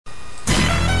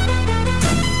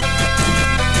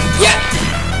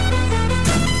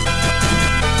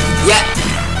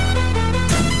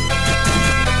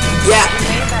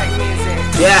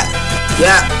Yeah,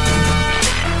 yeah.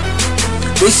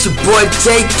 This your boy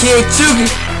J Kid Chugi.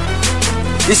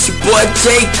 This your boy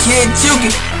J Kid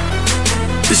Chugi.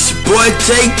 This your boy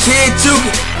J Kid Chugi.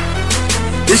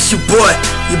 This your boy,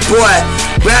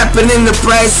 rapping in the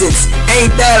presence.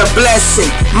 Ain't that a blessing?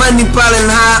 Money piling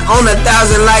high on 1,000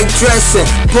 like dressing.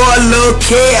 Poor little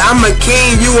kid, I'm a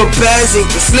king, you a peasant.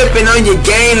 You're slipping on your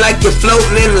game like you're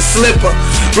floating in a slipper.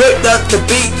 Ripped up the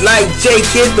beat like J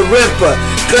Kid the Ripper.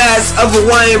 Glass of a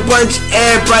wine bunch,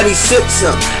 everybody sip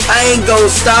some. I ain't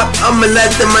gon' stop, I'ma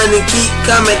let the money keep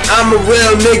coming. I'm a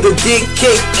real nigga, get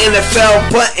kicked, NFL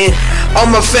button. All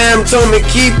my fam told me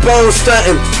keep on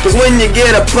stunting, cause when you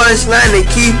get a punchline they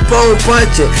keep on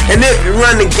punching. And if you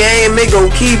run the game, they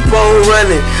gon' keep on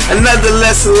running. Another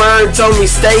lesson learned told me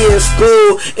stay in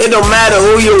school. It don't matter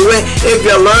who you're with, if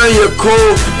you learn you're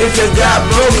cool. If you got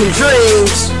broken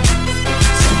dreams,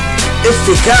 if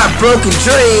you got broken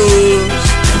dreams,